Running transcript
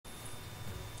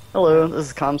Hello, this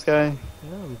is Comms Guy.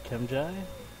 Yeah, I'm Kimjai,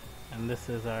 and this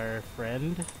is our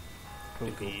friend,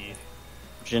 Kobe.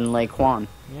 Jin Lei Kwan.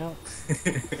 Yep.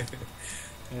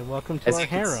 And welcome to our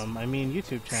harem,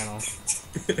 YouTube channel.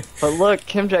 But look,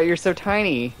 Kimjai, you're so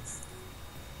tiny.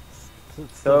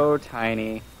 So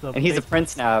tiny. And he's a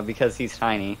prince now because he's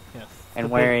tiny. Yes. And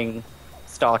wearing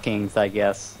stockings, I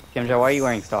guess. Kimjai, why are you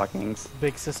wearing stockings?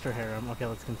 Big sister harem. Okay,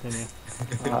 let's continue.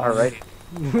 Alright.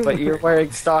 But you're wearing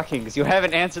stockings. You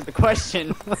haven't answered the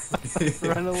question.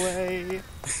 Run away.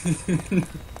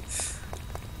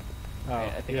 Oh,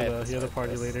 I think you're the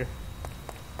party leader.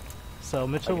 So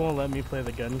Mitchell won't let me play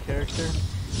the gun character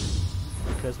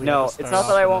because we have to start it's not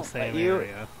that I won't let you.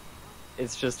 Area.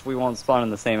 It's just we won't spawn in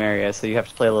the same area, so you have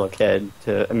to play a little kid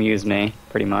to amuse me,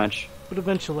 pretty much. But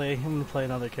eventually, I'm gonna play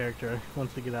another character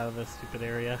once we get out of this stupid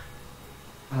area.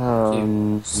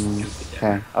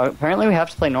 Okay. Apparently we have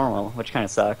to play normal, which kind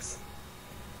of sucks.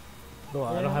 Well,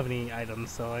 I don't have any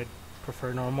items, so I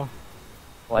prefer normal.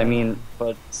 Well, I mean,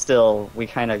 but still, we've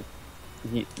played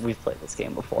this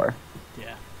game before.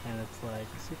 Yeah, and it's like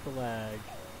super lag.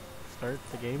 Start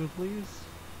the game, please.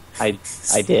 I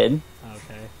did.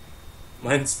 Okay.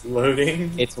 Mine's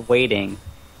loading. It's waiting.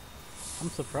 I'm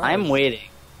surprised. I'm waiting.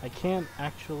 I can't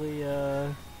actually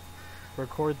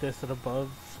record this at above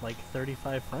like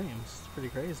 35 frames. It's pretty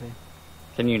crazy.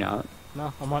 Can you not?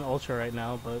 No, I'm on ultra right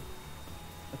now, but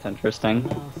That's interesting.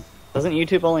 no, Doesn't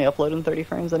YouTube only upload in 30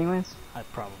 frames anyways? I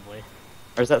probably.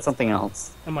 Or is that something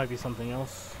else? It might be something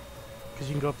else. Because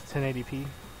you can go up to 1080p,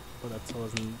 but that still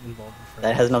isn't involved with frames.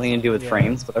 That has nothing to do with Yeah.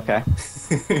 frames, but okay.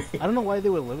 I don't know why they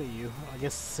would limit you. I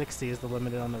guess 60 is the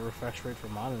limit on the refresh rate for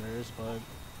monitors, but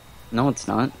No, it's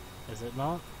not. is it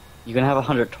not? You can have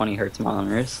 120 hertz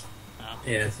monitors. No.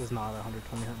 Yeah. This is not a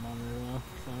 120 hertz monitor though.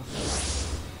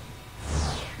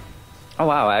 So. Oh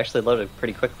wow, I actually loaded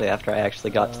pretty quickly after I actually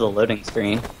got to the loading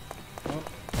screen.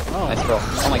 Oh. Nice roll.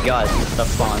 Oh my god, stuff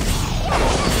spawned.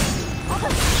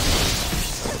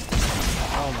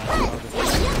 Oh my god.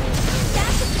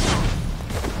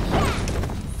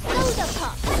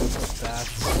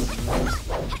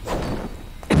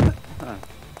 Huh.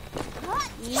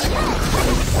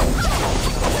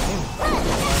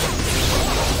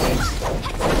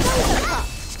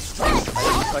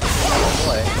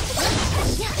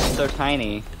 So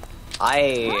tiny.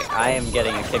 I am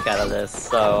getting a kick out of this,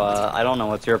 so I don't know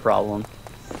what's your problem.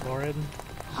 Florid.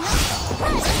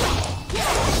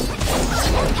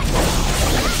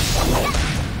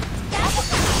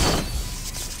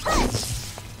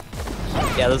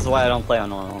 Yeah, this is why I don't play on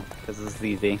normal, because this is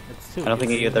easy. It's too I don't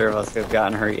think easy. either of us have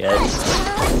gotten hurt yet.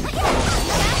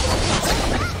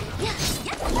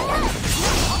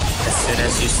 As soon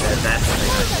as you said that,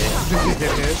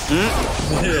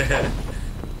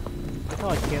 I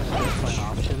thought I can't adjust my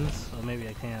options, so maybe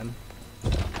I can.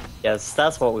 Yes,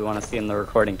 that's what we want to see in the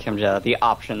recording, Kimja. The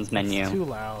options menu. It's too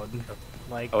loud.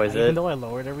 Like, Oh, is even it? though I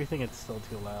lowered everything, it's still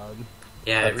too loud.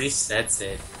 yeah, it resets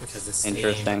it because it's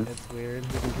Interesting. It's weird.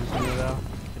 We can continue though.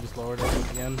 I just lowered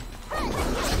it again.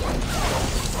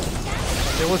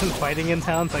 There wasn't fighting in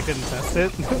town, so I couldn't test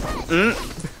it.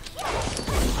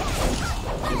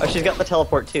 Oh, she's got the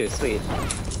teleport too. Sweet.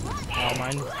 Oh,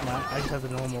 mine. I just have the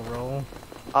normal roll.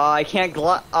 I can't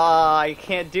I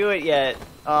can't do it yet.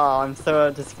 Oh, I'm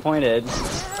so disappointed.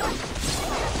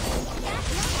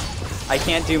 I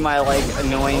can't do my, like,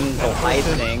 annoying glide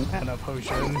thing. And a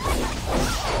potion.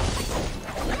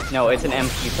 No, it's an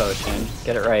MP potion.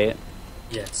 Get it right.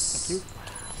 Yes. Cute.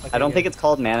 Okay, I don't yeah. think it's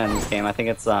called mana in this game. I think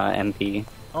it's MP.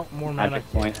 Oh, more mana.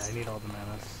 magic points. Yeah, I need all the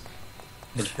manas.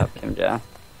 Good job, Kimja.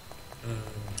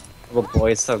 Little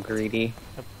boy's so greedy.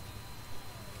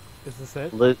 Is this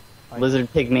it? Lizard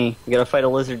pygmy. You gotta fight a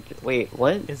lizard. Wait,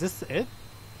 what? Is this it?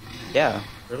 Yeah.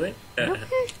 Really?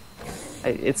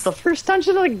 It's the first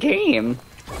dungeon of the game.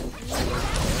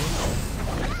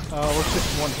 Let's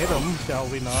just one hit him, shall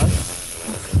we not?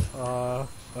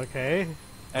 Okay.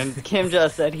 And Kim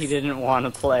just said he didn't want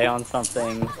to play on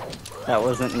something that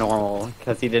wasn't normal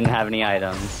because he didn't have any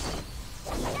items.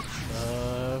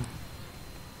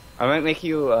 I might make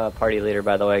you a party leader,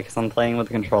 by the way, because I'm playing with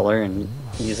the controller and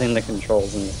using the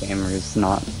controls in this game is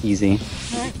not easy.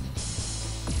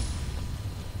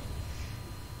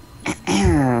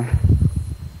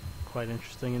 Quite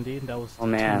interesting indeed. That was. Oh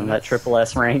 2 man, that minutes. triple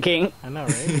S ranking. I know,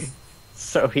 right?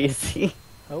 So easy.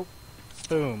 Oh,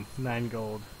 boom, 9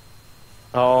 gold.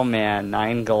 Oh man,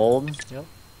 9 gold? Yep.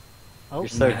 Oh, You're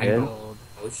so 9 good. gold.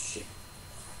 Oh shit.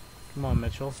 Come on,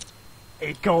 Mitchell.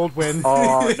 8 gold win.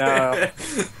 Oh no.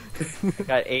 I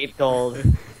got 8 gold.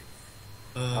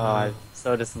 Oh, I'm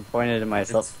so disappointed in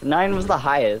myself. 9 was the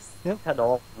highest. Yep. Had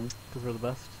all of them. Because we're the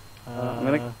best. I'm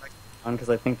gonna because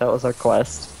I think that was our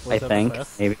quest. Was I that the think,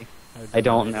 quest? maybe. did I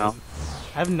don't not- know.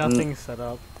 I have nothing set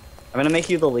up. I'm gonna make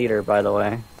you the leader, by the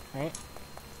way. Right?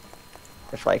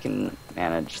 If I can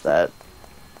manage that.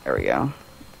 There we go.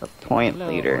 The point Hello,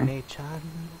 leader. One-chan.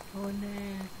 Okay,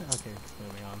 it's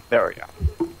moving on. There we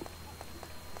go.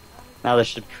 Now this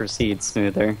should proceed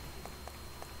smoother.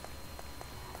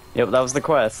 Yep, that was the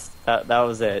quest. That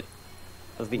was it.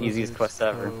 That was the easiest Wizard's quest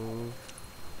ever. Cove.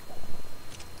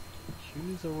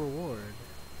 Choose a reward.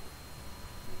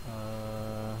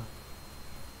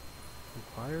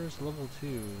 Requires level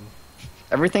 2.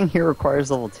 Everything here requires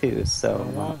level 2, I so...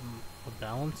 want a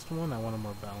balanced one. I want a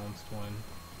more balanced one.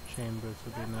 Chambers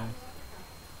would be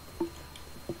nice.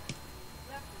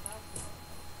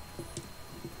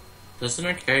 Doesn't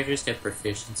our characters get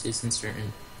proficiencies in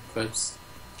certain equips?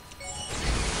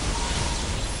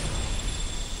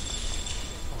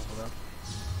 Hold up.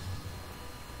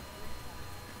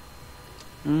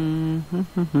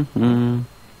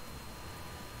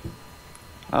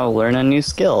 Oh, learn a new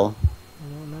skill. I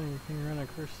don't know, your finger on a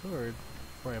cursed sword.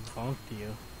 Before I bonked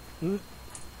you.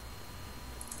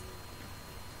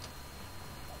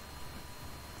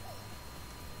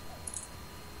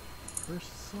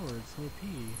 Cursed swords, OP.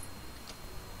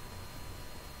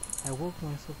 I woke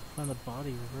myself to find the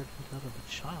body reverted to that of a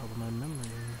child in my memory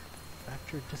in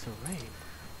fractured disarray.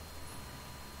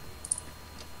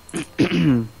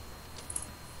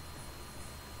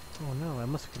 Oh no, I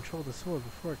must control the sword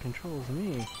before it controls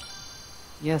me.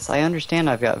 Yes, I understand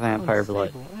I've got vampire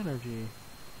blood. Unstable energy.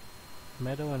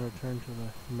 Meadow and return to the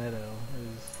meadow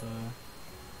is,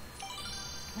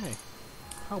 Hey,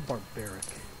 how barbaric.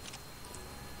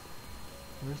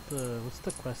 What's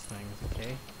the quest thing? Is it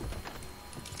K?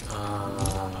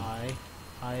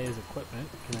 I is equipment.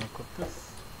 Can I equip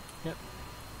this? Yep.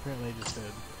 Apparently I just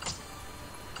did.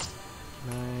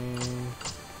 Can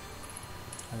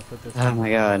I put this Oh in my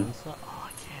the god. one slot? Oh,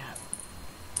 I can't.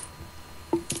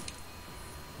 I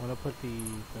want to put the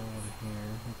one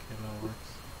here. Okay, that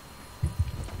works.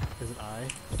 Is it I?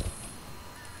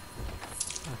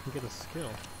 I can get a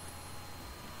skill.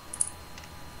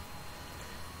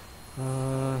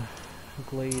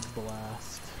 Glade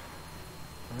Blast.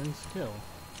 Earn skill.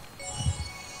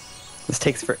 This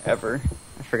takes forever.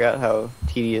 I forgot how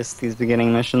tedious these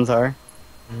beginning missions are.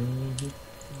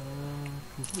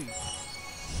 Complete.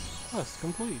 Quest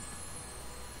complete.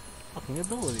 Fucking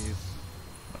abilities.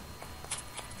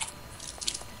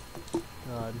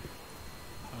 God.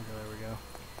 Okay, there we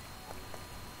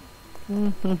go.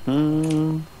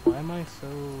 Why am I so...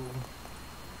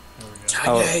 There we go.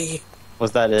 Oh,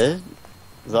 was that it?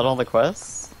 Is that all the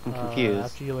quests? I'm confused.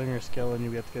 After you learn your skill, and you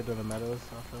get to go to the meadows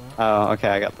after that. Oh, okay,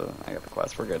 I got the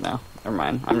quest. We're good now. Never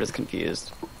mind. I'm just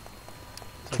confused.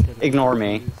 It's okay to be Ignore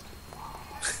me. confused.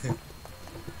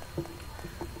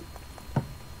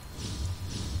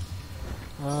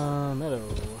 Meadow.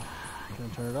 Can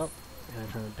I turn it up? Can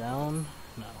I turn it down?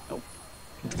 No. Nope.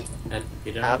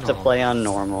 You don't Have to know. play on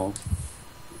normal.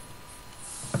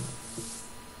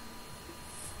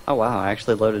 Oh wow, I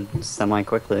actually loaded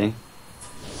semi-quickly.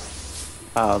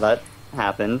 Oh, that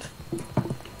happened.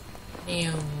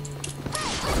 Ew.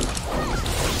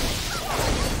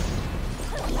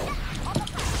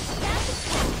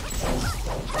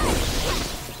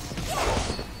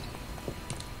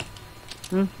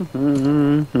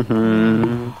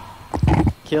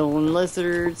 Killing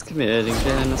lizards, committing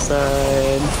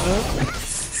genocide.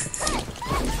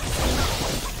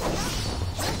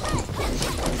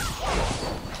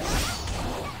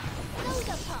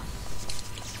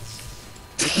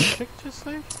 What did Chick just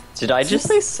say? Did I just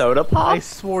say soda pop? I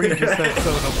swore you just said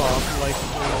soda pop. Like,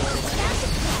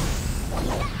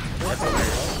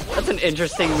 That's an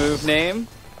interesting move name.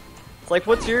 It's like,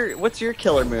 what's your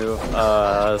killer move?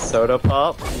 Soda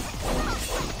pop.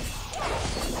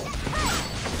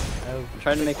 I'm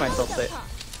trying to make myself say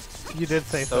you did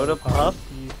say soda pop. puff.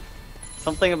 You,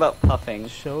 Something about puffing.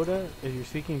 Shoda? If you're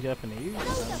speaking Japanese?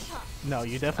 No,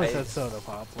 you definitely said soda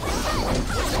pop.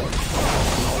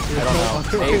 I don't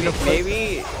know.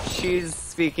 Maybe she's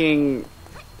speaking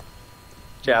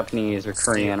Japanese or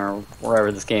Korean or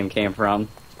wherever this game came from.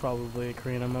 It's probably a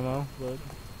Korean MMO, but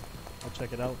I'll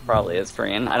check it out. Probably is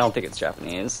Korean. I don't think it's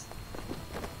Japanese.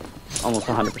 Almost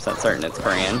 100% certain it's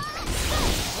Korean.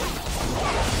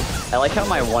 I like how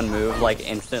my one move like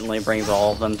instantly brings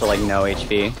all of them to like no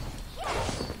HP.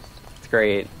 It's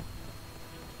great.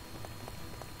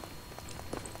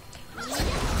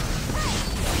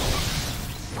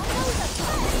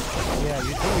 Yeah,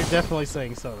 you're definitely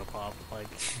saying soda pop. Like,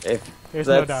 If there's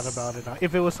no that's- doubt about it.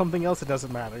 If it was something else, it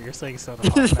doesn't matter. You're saying soda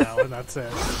pop now, and that's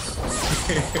it.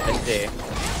 I see.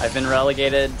 I've been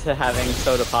relegated to having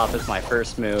soda pop as my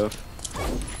first move.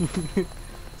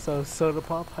 So soda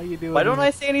pop, how you doing? Why don't I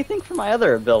say anything for my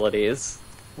other abilities?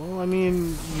 Well, I mean,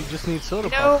 you just need soda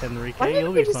You know, pop, Henrique. why You'll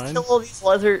didn't we be just fine. kill all these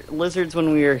lizards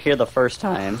when we were here the first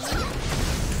time?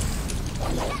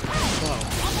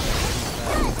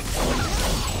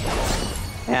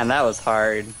 Man, that was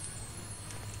hard.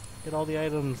 Get all the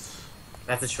items.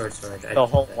 That's a short sword. The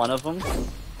whole one of them?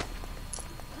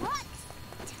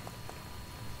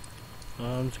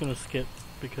 I'm just gonna skip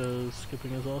because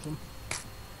skipping is awesome.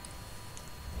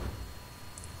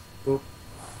 Oop.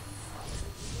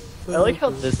 I like how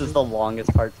this is the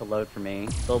longest part to load for me.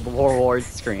 The reward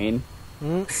screen.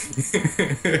 Like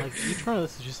each one of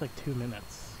this is just like 2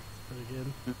 minutes. Pretty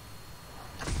good.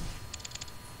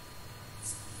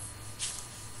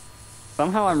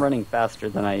 Somehow I'm running faster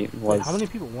than I was. Wait, how many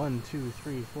people? 1, 2,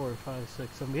 3, 4, 5,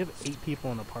 6, 7. We have 8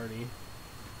 people in the party.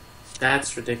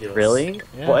 That's ridiculous. Really?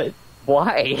 Yeah. What?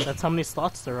 Why? That's how many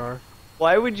slots there are.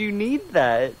 Why would you need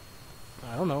that?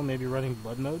 I don't know. Maybe running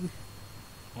blood mode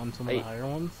on some of the higher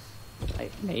ones.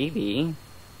 Maybe.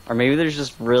 Or maybe there's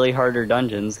just really harder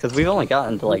dungeons, because we've only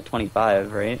gotten to like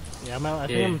 25, right? Yeah, I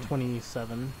think I'm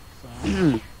 27.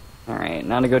 So. Alright,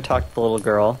 now to go talk to the little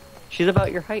girl. She's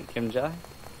about your height, Kimja.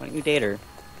 Why don't you date her?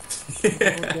 We'll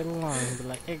get along. Be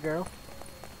like, hey, girl.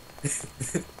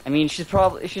 I mean, she's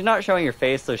not showing her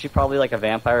face, so she's probably like a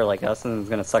vampire like us and is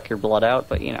gonna suck your blood out,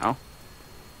 but you know.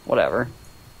 Whatever.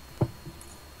 I'll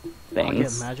get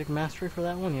Things. magic mastery for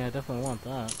that one? Yeah, I definitely want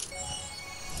that.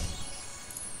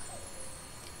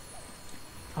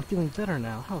 I'm feeling better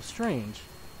now. How strange.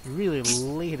 You really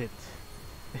laid it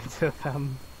into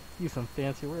use some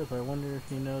fancy words. I wonder if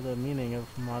you know the meaning of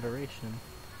moderation.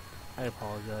 I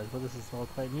apologize, but this is all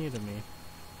quite new to me.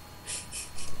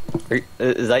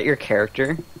 Is that your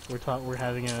character? We're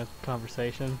having a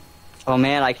conversation. Oh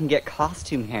man, I can get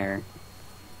costume hair.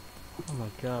 Oh my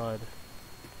god.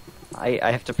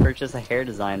 I have to purchase a hair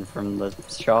design from the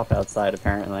shop outside,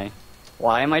 apparently.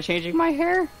 Why am I changing my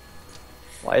hair?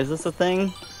 Why is this a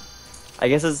thing? I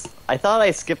guess I thought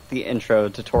I skipped the intro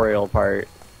tutorial part.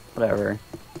 Whatever.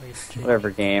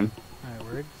 Whatever game. Alright,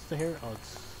 where's the hair? Oh,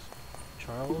 it's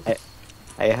Charles?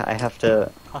 I have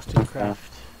to... Costume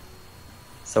craft.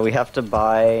 So we have to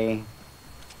buy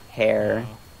hair.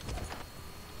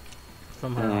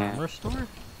 From her armor store?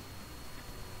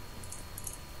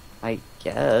 I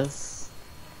guess.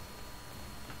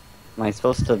 Am I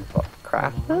supposed to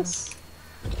craft this?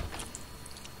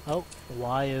 Oh,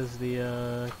 Y is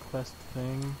the quest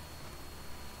thing.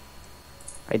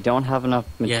 I don't have enough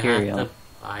material. You have to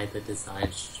buy the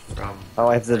designs from... Oh,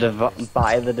 I have to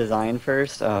buy the design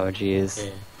first? Oh, jeez.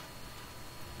 Yeah.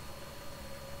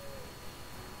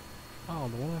 Oh,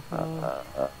 the one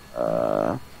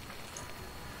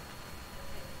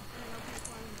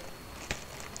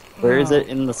Where is it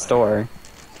in the store?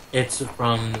 It's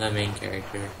from the main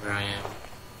character, where I am.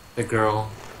 The girl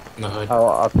in the hood. Oh,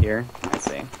 up here. I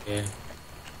see. Yeah.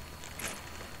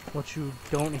 What you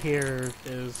don't hear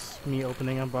is me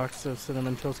opening a box of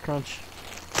Cinnamon Toast Crunch.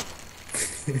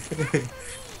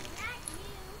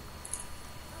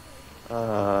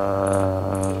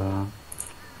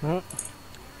 Huh?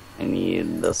 I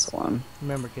need this one.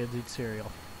 Remember, kids, eat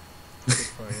cereal. Good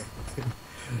for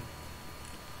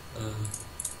you.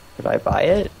 Did I buy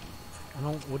it? I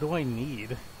don't. What do I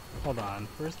need? Hold on.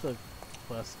 Where's the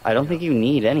quest? I don't think you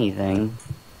need anything.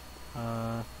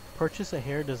 Purchase a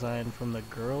hair design from the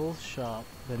girls' shop,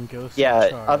 then go see Yeah,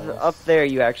 Charles. up there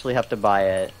you actually have to buy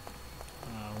it.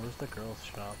 Where's the girls'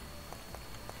 shop?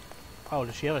 Oh,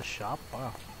 does she have a shop?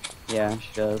 Wow. Yeah, she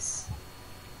does.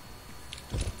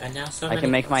 And now so I many can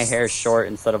make my quests. hair short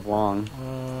instead of long.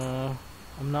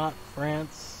 I'm not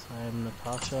France. I'm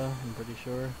Natasha, I'm pretty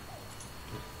sure.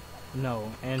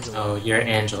 No, Angela. Oh, you're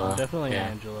Angela. Definitely Yeah.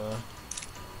 Angela.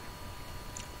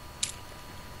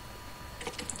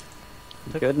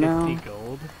 You Took good 50 now?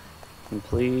 gold.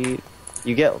 Complete.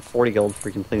 You get 40 gold for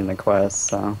completing the quest,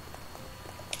 so.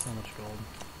 So much gold.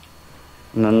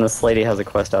 And then this lady has a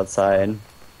quest outside.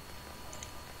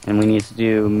 And we need to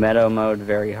do meadow mode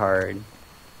very hard.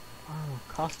 Oh,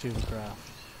 costume craft.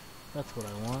 That's what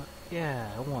I want. Yeah,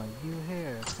 I want new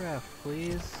hair. Craft,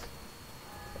 please.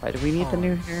 Why do we need the Oh,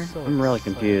 new I'm hair? so I'm really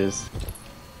excited. confused.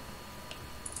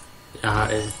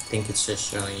 I think it's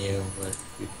just showing you what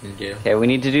you can do. Okay, we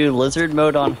need to do lizard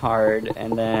mode on hard,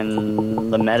 and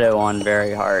then the meadow on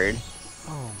very hard.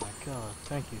 Oh my god,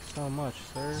 thank you so much,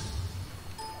 sir.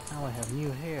 Now I have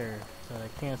new hair that I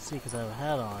can't see because I have a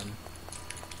hat on.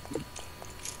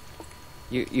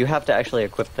 You have to actually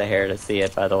equip the hair to see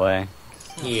it, by the way.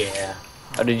 Yeah.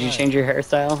 Oh, did you change your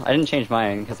hairstyle? I didn't change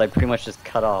mine, because I pretty much just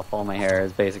cut off all my hair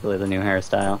as basically the new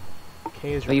hairstyle.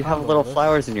 K is But you have combo little list.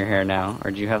 flowers in your hair now,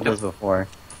 or did you have those before?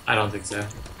 I don't think so.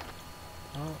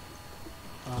 Oh,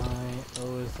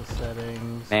 O is the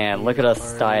settings. Man, E look at is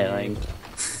us party. styling.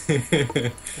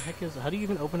 The heck is? How do you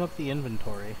even open up the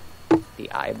inventory?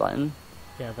 The I button.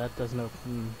 Yeah, that doesn't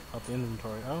open up the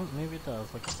inventory. Oh, maybe it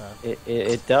does. Look at that.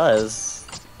 It does.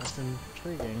 That's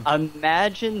intriguing.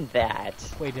 Imagine that.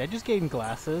 Wait, did I just gain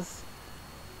glasses?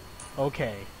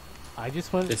 Okay. I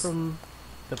just went This- from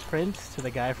the prince to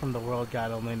the guy from The World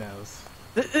God Only Knows.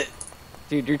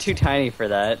 Dude, you're too tiny for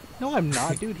that. No, I'm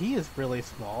not, dude. He is really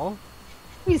small.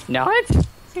 He's not.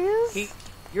 He is?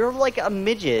 You're like a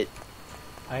midget.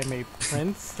 I am a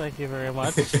prince. Thank you very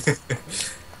much.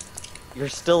 You're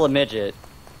still a midget.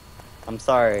 I'm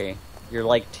sorry. You're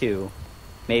like 2,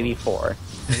 maybe 4.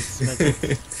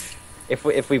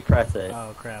 If we press it.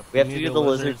 Oh crap. We have to need do the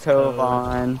Lizard Lizard's Cove Code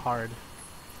on hard.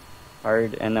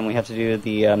 hard, and then we have to do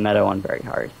the Meadow on very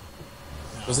hard.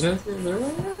 Wasn't it there?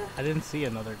 I didn't see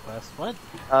another quest. What?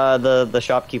 The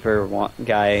shopkeeper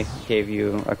guy gives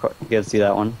you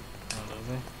that one. Oh, does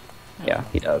he? Yeah,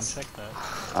 he I'll does. Check that.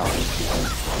 Oh.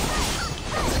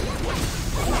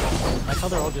 I thought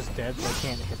they're all just dead, so I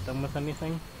can't hit them with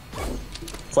anything.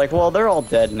 It's like, well, they're all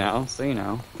dead now, so you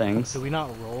know, things. Do we not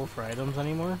roll for items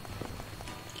anymore?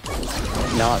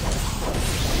 Not.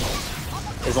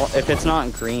 If it's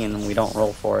not green, we don't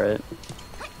roll for it.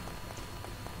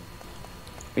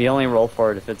 We only roll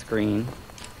for it if it's green.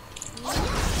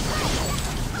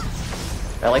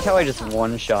 I like how I just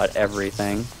one-shot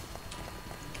everything.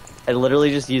 I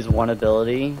literally just use one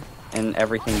ability, and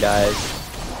everything dies.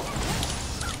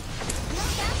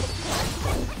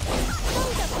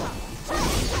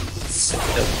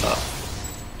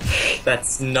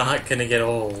 That's not gonna get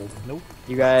old. Nope.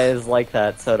 You guys like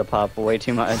that soda pop way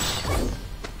too much.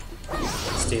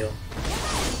 Steal.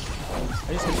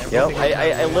 I just hit Yep, everything.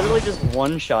 I literally just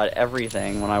one-shot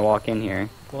everything when I walk in here.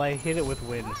 Well, I hit it with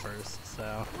wind first,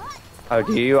 so Oh,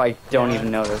 do you? I don't Yeah.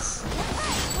 even notice.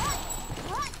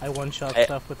 I one-shot I-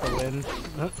 stuff with the wind.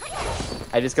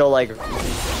 I just go like a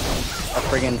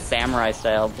friggin' samurai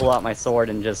style, pull out my sword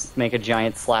and just make a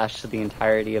giant slash to the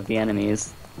entirety of the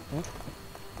enemies.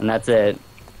 And that's it.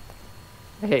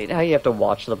 I hate how you have to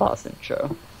watch the boss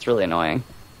intro. It's really annoying.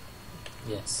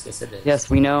 Yes, yes it is. Yes,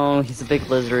 we know, he's a big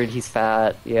lizard, he's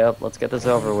fat. Yep, let's get this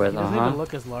over with, He doesn't even uh-huh.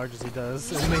 look as large as he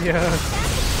does in the,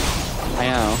 I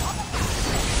know.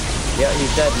 Yeah,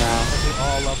 he's dead now. we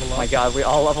all level Oh up. my god, we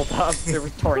all leveled up. There were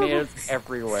tornadoes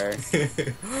everywhere.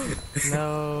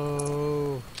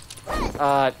 No.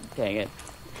 Dang it.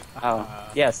 Oh,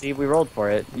 yeah, see, we rolled for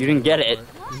it. You didn't get it.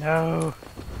 No.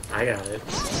 I got it.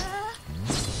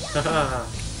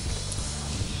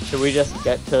 Should we just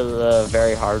get to the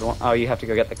very hard one? Oh, you have to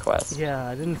go get the quest. Yeah,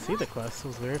 I didn't see the quest. It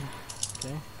was weird.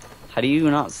 Okay. How do you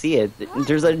not see it?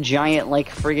 There's a giant, like,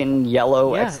 friggin'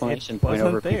 yellow Yeah, exclamation it point wasn't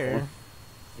over there. people.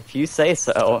 If you say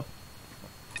so.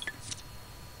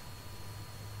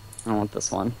 I want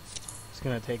this one. Just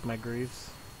gonna take my greaves.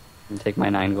 And take my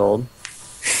 9 gold.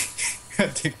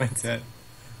 Take my 10.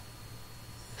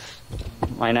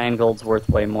 My 9 gold's worth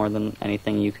way more than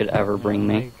anything you could ever bring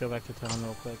Let me. Go back to town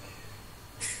real quick.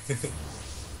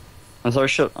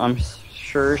 I'm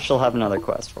sure she'll have another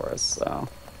quest for us, so.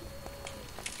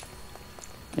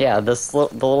 Yeah, the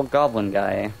little goblin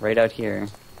guy, right out here.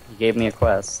 He gave me a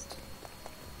quest.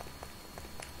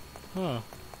 Huh.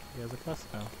 He has a quest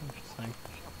now. Interesting.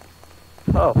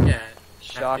 Oh, Yeah.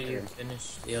 After you shocker.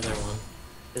 finish the other one.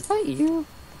 Is that you?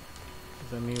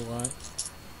 Does that mean what?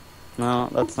 No,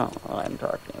 that's not what I'm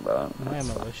talking about. Am I a That's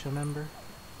fine. militia member?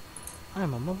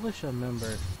 I'm a militia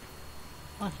member.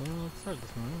 Actually, let's start this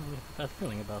one. I have a bad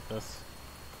feeling about this.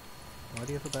 Why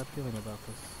do you have a bad feeling about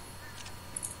this?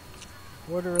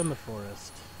 Order in the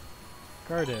forest.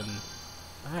 Garden.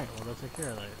 Alright, well, let's take care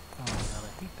of that. Oh my god,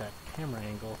 I hate that camera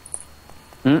angle.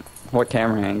 What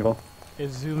camera angle? It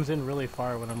zooms in really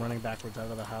far when I'm running backwards out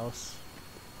of the house.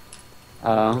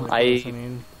 Oh, Really close, I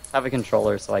mean. have a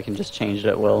controller, so I can just change it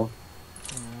at will.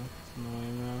 Yeah, it's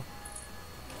annoying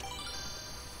though.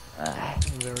 Ah,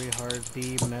 Very hard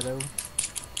B meadow.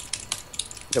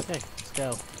 Yep. Okay, let's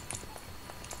go.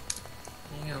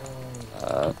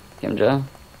 Kimja,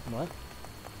 What?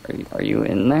 are you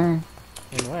in there?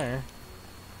 In where?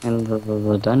 In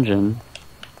the dungeon?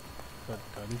 The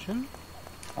dungeon?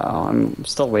 Oh, I'm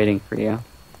still waiting for you.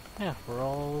 Yeah, we're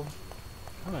all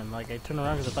coming. Like, I turned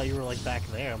around because I thought you were, like, back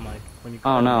there. I'm like, when you Oh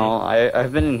called no, me-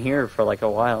 I've been in here for like a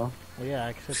while. Well, yeah, I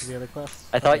accepted the other quest.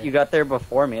 I thought Okay. you got there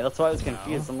before me. That's why I was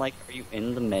confused. No. I'm like, are you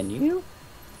in the menu?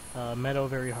 Meadow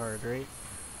very hard, right?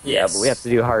 Yeah, but we have to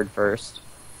do hard first.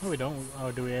 No, we don't.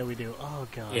 Oh, do we? Yeah, we do. Oh,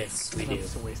 God. Yes, we do.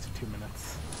 That's a waste of 2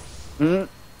 minutes.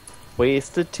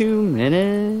 Wasted 2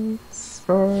 minutes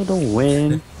for the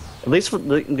win. At least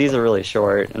these are really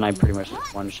short, and I pretty much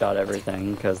just one-shot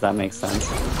everything, because that makes sense.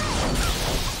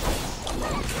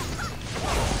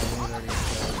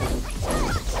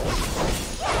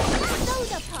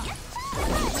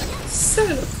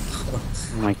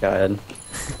 Oh my god.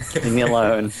 Leave me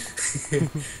alone.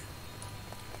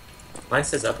 Mine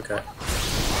says uppercut.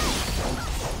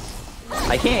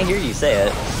 I can't hear you say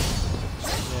it.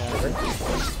 Yeah.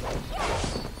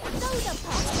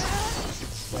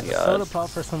 Oh my Soda god. pop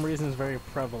for some reason is very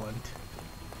prevalent.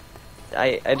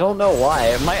 I don't know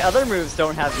why. My other moves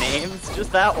don't have names,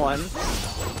 just that one.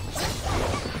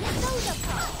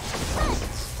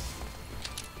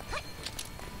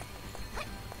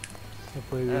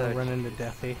 Hopefully we don't run into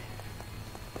Deathy.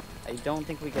 I don't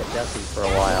think we get Deathy for a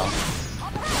while.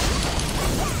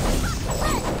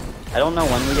 I don't know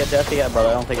when we get Deathy yet, but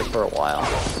I don't think it's for a while.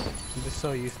 I'm just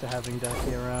so used to having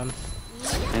Deathy around.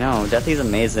 I know, Deathy's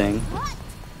amazing.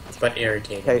 But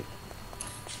irritating. Okay.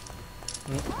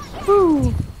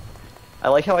 Woo! I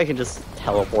like how I can just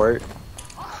teleport.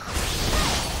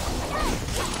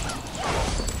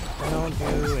 Don't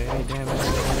do any damage.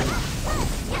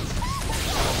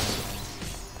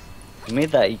 You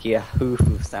made that yahoo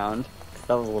sound.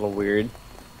 That was a little weird.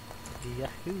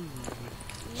 Yahoo!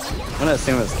 I'm gonna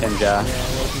assume it was Kimja. Yeah, it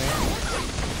was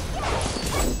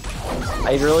me.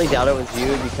 I really doubt it was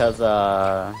you because,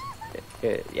 yeah,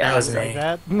 That was Like me.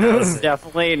 that? it's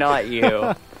definitely not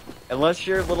you. Unless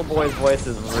your little boy's voice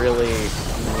is really,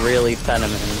 really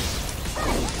feminine.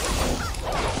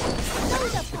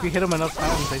 If you hit them enough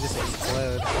times, they just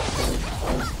explode.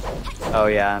 Oh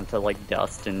yeah, into like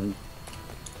dust and...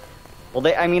 Well,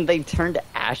 they turned to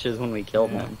ashes when we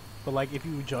killed them. But like, if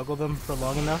you juggle them for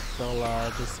long enough, they'll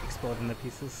just explode into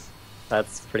pieces.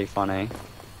 That's pretty funny.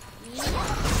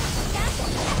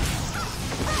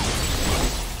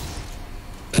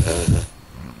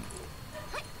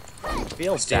 I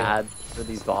feel bad for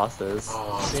these bosses.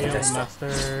 Oh, Damn, that's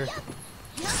master.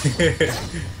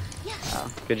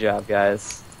 Oh, good job,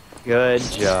 guys. Good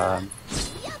job.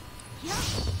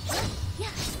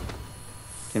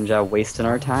 Kimja wasting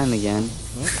our time again.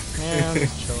 Yeah, I'm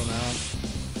just chilling out.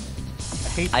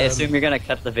 I hate I them. assume you're gonna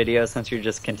cut the video since you're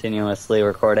just continuously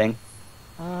recording.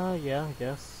 Yeah, I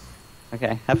guess.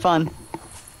 Okay, have fun.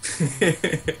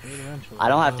 Eventually. I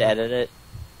don't have to edit it.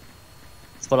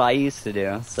 It's what I used to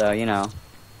do, so you know.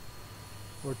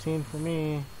 14 for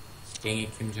me. Dang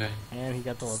it, Kim Jai. And he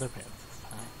got the leather pants this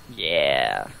time.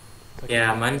 Yeah. Took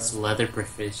Yeah, it, mine's leather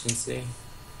proficiency.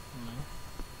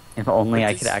 If only What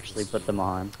I is- could actually put them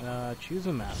on. choose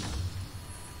a map.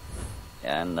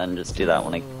 Yeah, and then just do that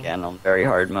one again on very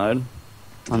hard mode.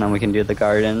 And then we can do the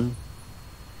garden.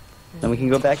 Then we can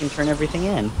go back and turn everything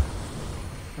in.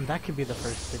 And that could be the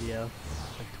first video.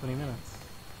 Like 20 minutes.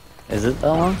 Is it that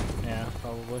long? Yeah,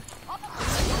 probably.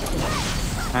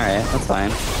 Alright, that's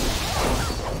fine.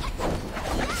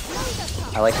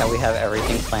 I like how we have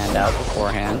everything planned out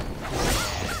beforehand.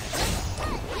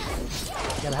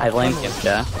 Gotta I have blame fun with it.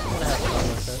 Kimja. Gotta have fun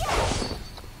with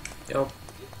it. Yep.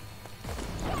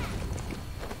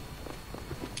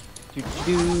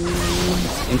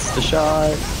 Insta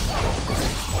shot.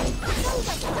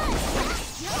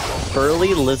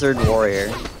 Burly Lizard Warrior.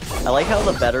 I like how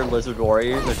the better Lizard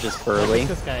Warriors are just burly. Check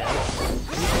this guy out.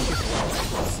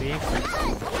 See?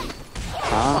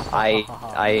 Huh?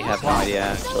 I have no idea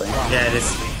actually. Yeah, it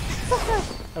is.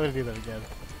 I'm gonna do that again.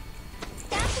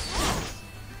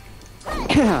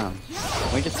 Can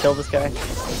we just kill this guy?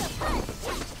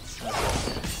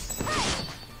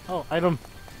 Oh, item.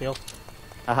 Fail.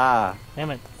 Haha.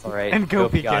 Damn it. Alright, And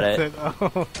Gopi got gets it. it.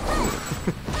 Oh.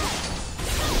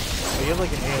 You have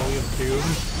like an AoE of doom.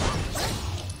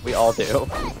 We all do.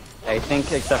 I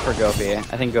think except for Gopi. I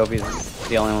think Gopi's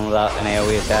the only one without an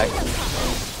AoE attack.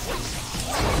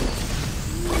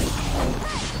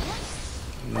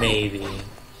 Maybe.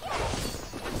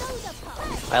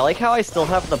 I like how I still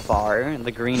have the bar,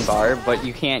 the green bar, but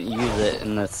you can't use it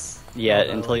in this yet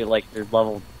until you're like you're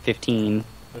level 15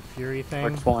 The Fury thing. or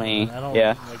 20. I don't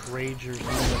Yeah, like Rage or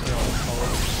something that they're all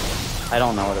called. I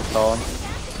don't know what it's called.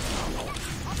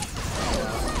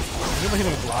 I'm gonna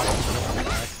hitting blocks for the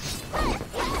back.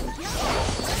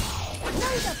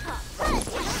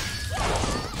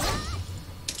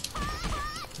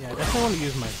 Yeah, I definitely want to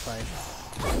use my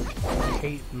scythe. I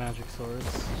hate magic swords.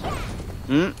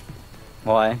 Hmm?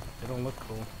 Why? They don't look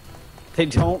cool. They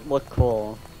don't look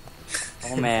cool.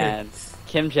 Oh man.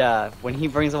 Kimja, when he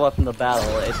brings a weapon to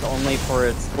battle, it's only for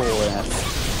its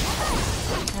coolness.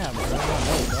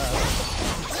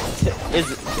 Is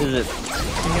it?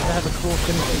 You get to have a cool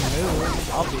finishing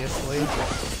move, obviously.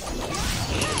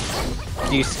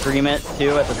 Do you scream it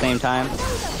too at the same time?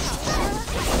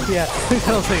 Yeah,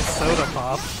 I'll say soda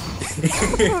pop.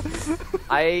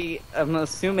 I am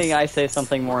assuming I say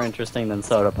something more interesting than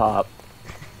soda pop.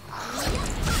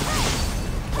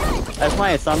 That's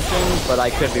my assumption, but I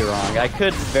could be wrong. I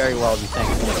could very well be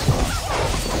saying soda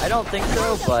pop. I don't think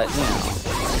so, but you know.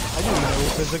 I do no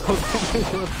physical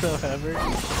damage whatsoever.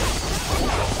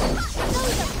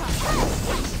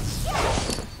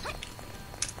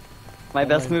 My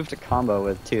best move to combo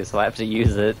with too, so I have to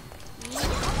use it.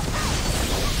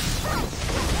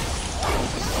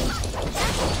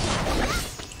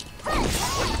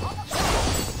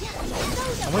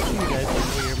 How much do you guys do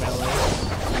for your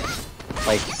melee?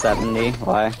 Like 70.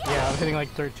 Why? Yeah, I'm hitting like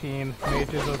 13.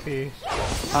 Mage is OP.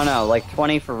 Oh no, like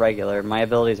 20 for regular. My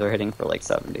abilities are hitting for like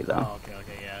 70 though. Oh, okay,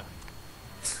 yeah.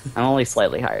 I'm only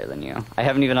slightly higher than you. I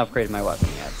haven't even upgraded my weapon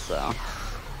yet, so.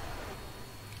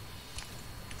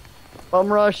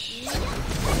 Bum rush!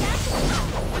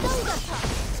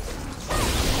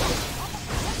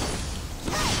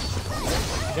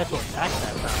 I guess we'll attack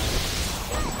that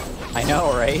time. I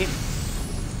know, right? It's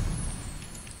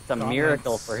a Gauntlets.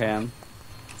 miracle for him.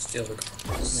 Steal the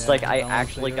cards. It's Yeah, like I gauntlets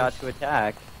actually are got yours. to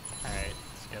attack. Alright,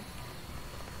 skip.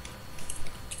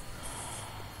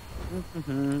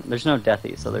 There's no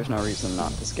deathy, so there's no reason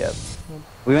not to skip.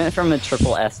 We went from a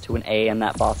triple S to an A in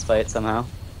that boss fight somehow.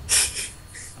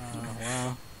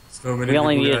 Wow. So many We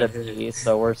only people needed a got hit. P,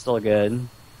 so we're still good.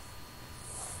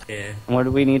 Yeah. And what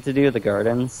do we need to do? The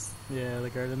gardens? Yeah, the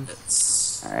gardens.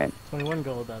 It's Alright. 21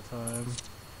 gold that time.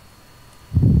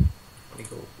 pretty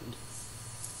gold.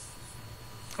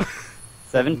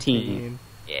 17.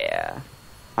 Yeah.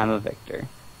 I'm a victor.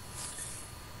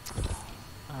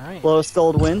 Alright. Lowest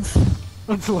gold wins.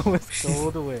 Lowest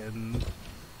gold wins.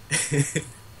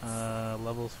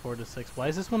 Levels 4 to 6. Why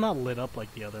is this one not lit up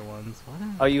like the other ones? What?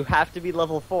 Oh, you have to be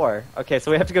level 4. Okay,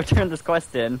 so we have to go turn this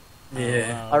quest in.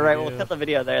 Yeah. Alright, we we'll do. cut the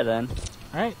video there then.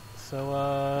 Alright,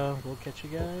 so we'll catch you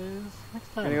guys next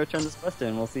We're time. gonna go turn this quest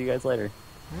in. We'll see you guys later.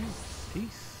 Alright,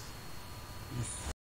 peace.